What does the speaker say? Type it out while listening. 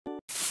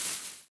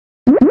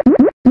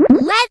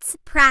Let's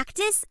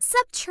practice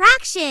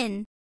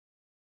subtraction.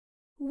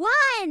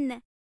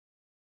 1,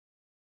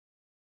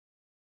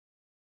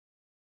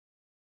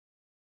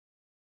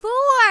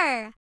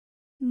 4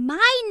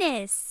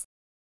 minus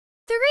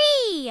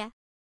 3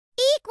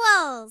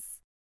 equals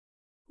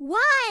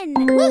 1.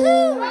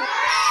 Woohoo!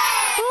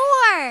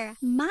 4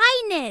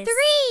 minus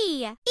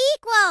 3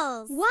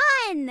 equals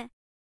 1.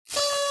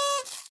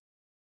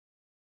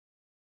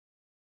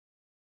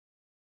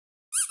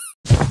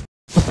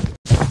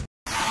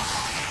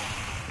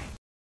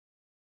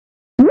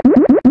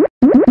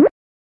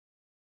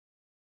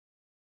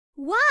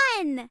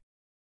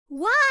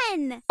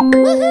 One.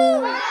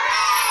 Woohoo!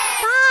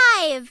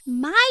 5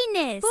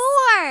 minus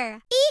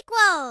 4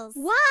 equals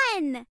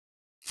 1.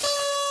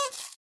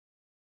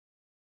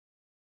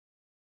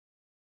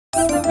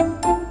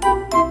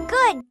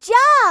 Good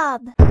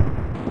job!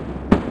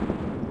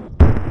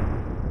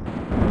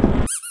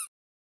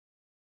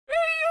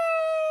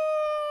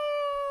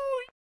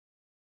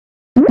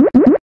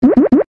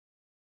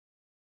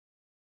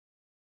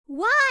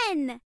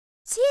 One,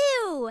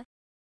 two.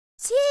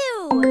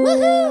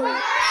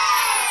 Woohoo!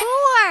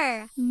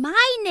 4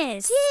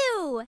 minus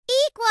 2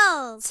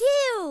 equals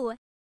 2.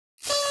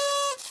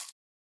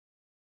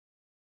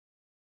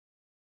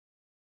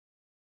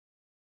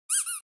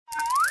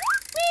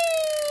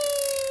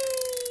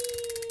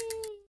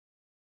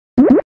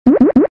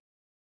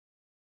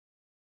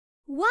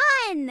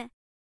 One.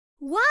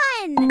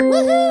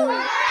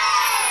 Woohoo!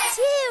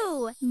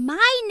 2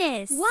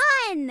 minus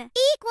 1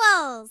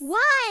 equals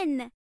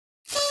 1.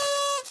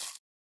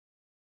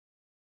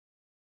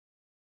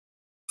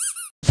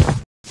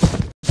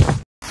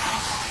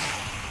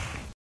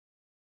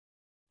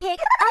 Pick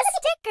a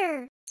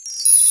sticker.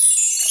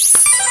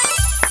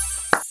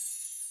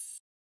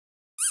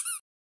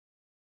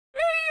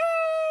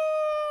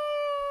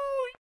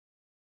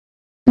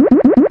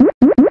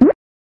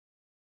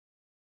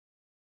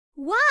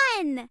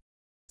 One,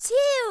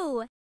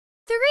 two,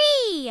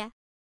 three.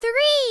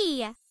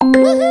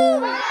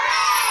 Woohoo!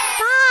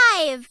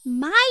 5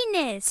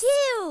 minus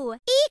 2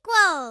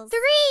 equals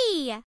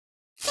 3.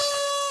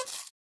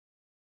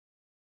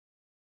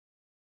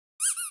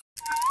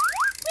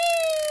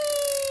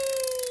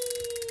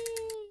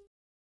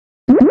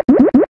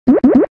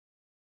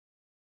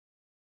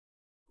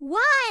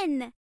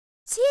 One,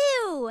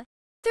 two,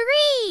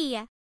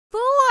 three,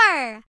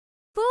 4.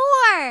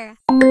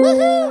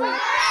 Woohoo!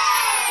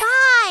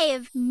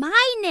 5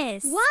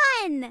 minus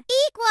 1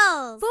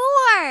 equals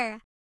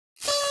 4.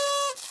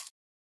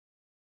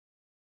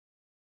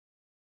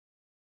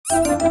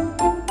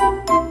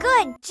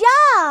 Good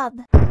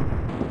job!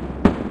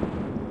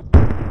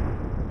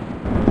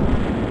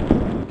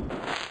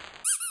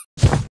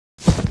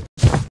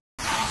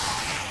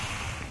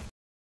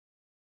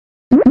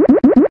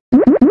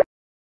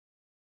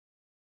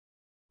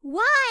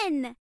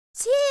 One,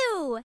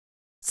 two.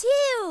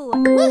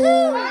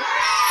 Woohoo!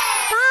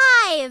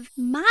 5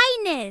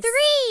 minus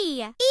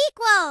 3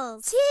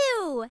 equals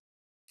 2.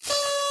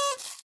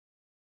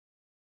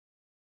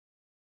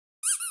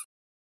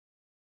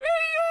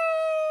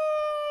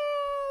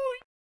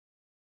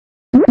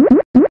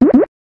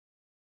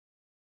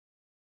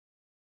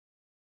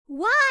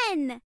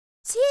 One,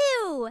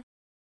 two.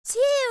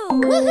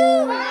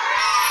 Woohoo!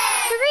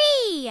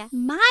 3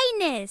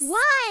 minus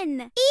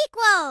 1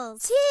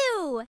 equals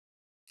 2.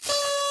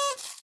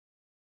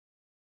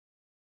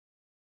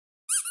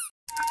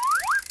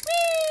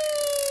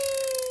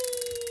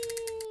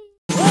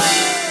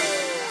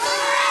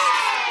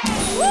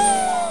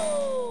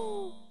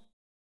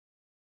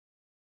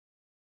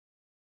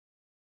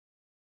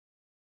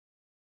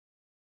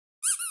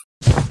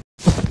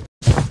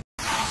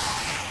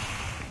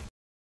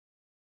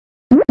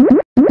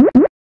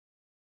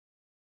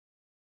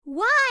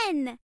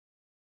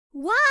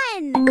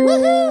 One.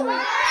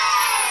 Woohoo!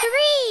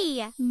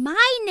 3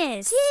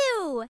 minus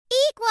 2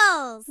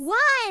 equals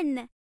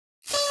 1.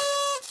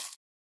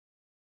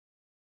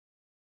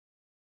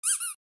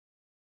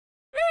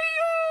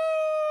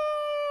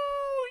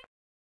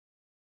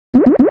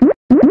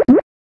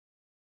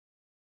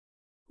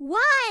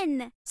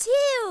 One,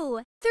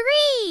 two,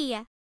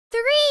 three.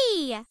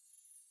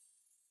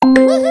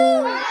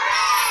 Woohoo!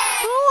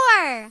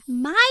 4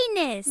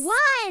 minus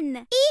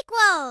 1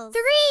 equals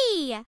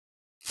 3.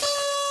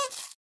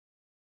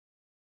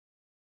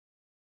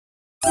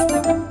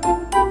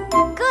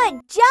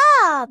 Good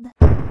job!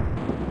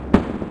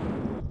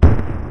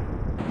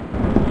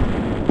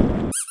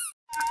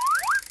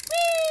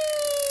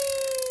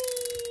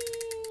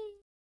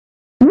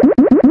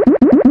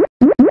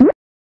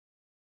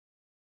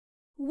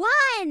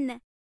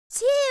 One,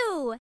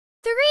 two,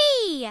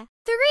 three.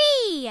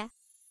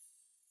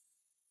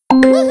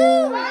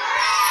 Woohoo!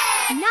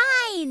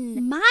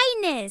 9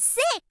 minus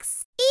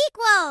 6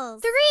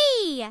 equals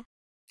 3.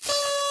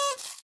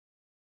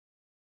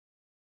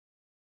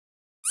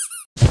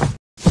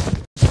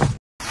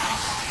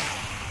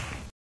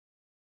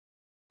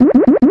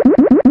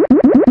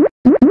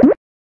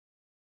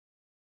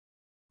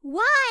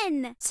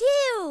 One,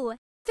 two,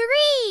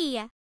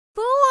 three,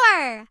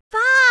 4,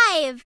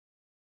 5.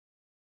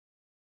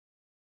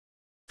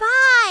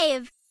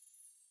 5.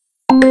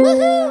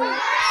 Woohoo!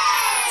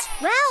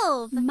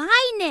 12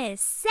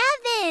 minus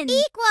 7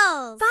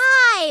 equals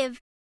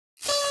 5.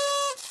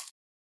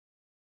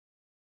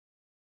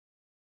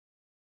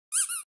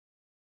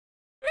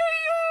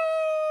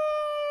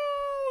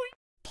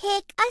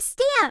 Pick a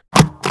stamp.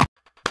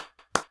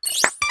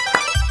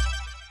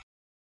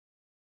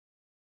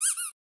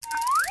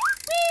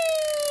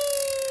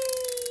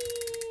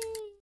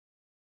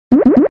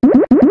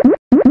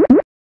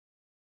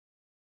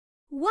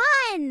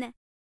 One.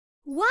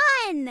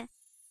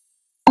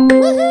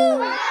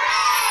 Woohoo!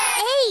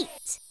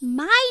 8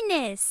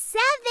 minus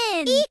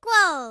 7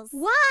 equals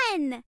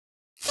 1.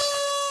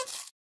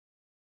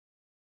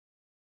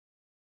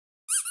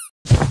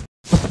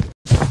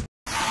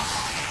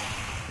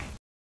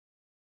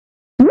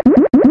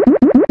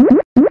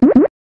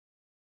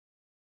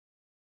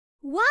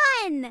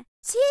 One,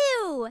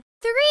 2,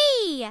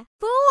 3,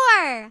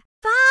 4,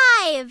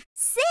 5,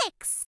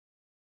 6,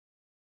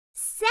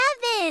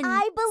 7.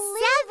 I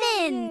believe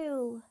in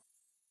you.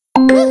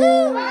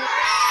 Woohoo!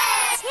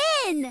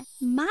 10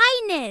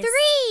 minus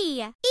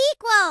 3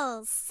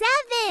 equals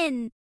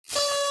 7.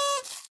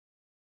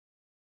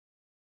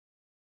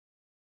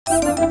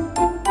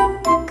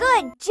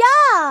 Good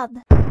job!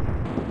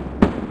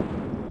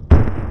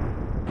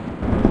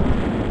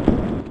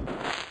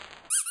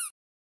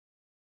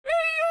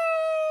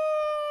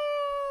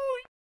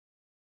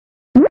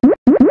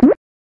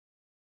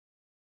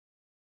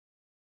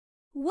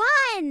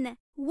 One.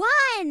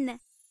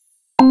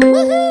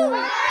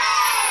 Woohoo!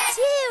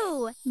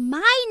 2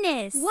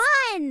 minus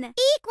 1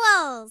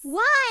 equals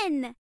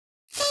 1.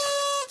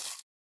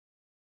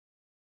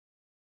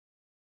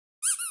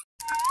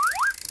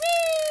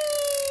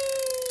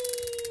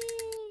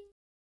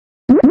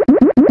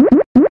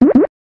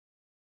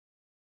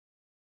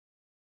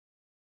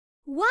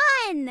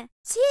 One,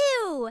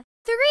 2,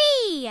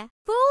 3,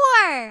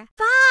 4,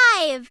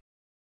 5,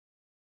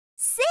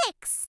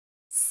 6.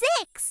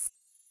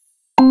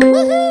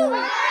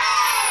 Woohoo!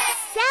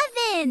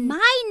 7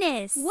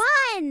 minus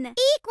 1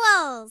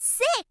 equals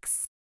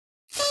 6.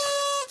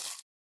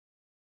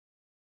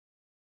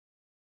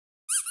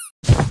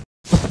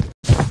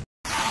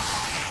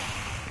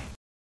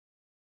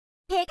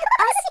 Pick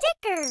a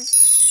sticker.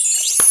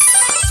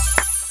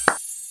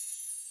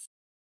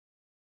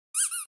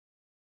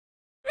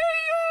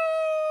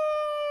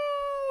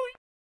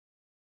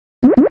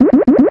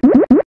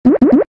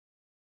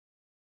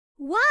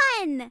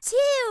 One,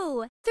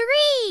 2,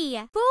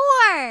 3,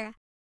 4.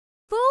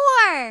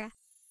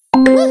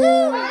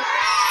 Woohoo!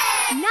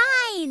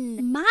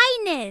 9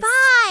 minus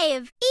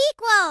 5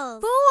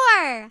 equals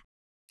 4.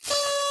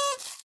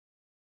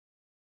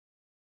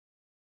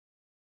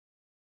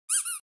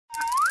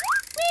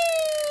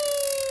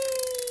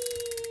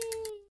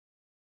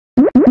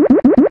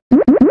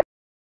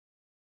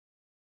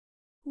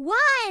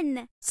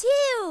 One,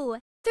 2,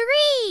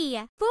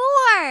 3,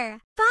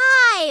 4,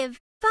 5.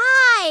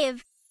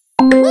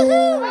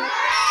 Woohoo!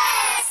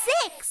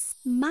 6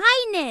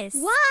 minus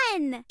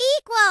 1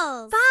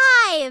 equals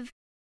 5.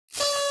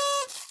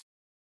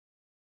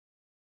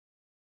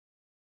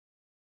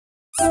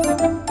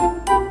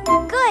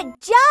 Good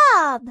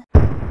job!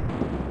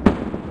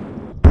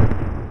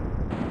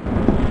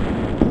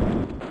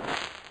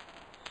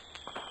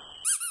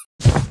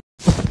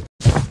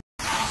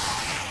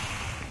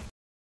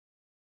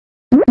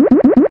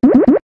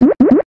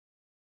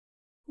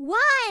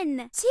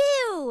 One,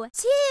 two.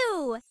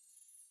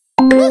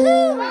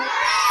 Woohoo!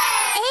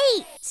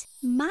 8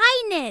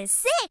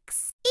 minus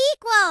 6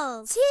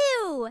 equals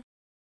 2.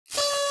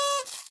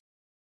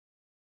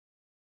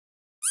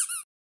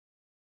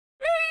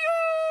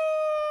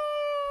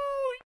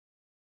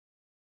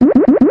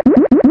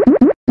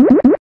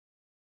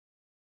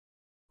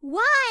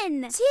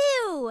 One,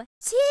 two.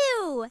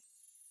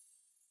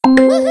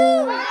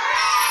 Woohoo!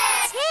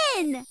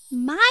 10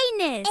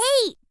 minus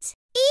 8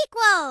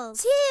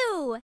 equals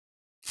 2.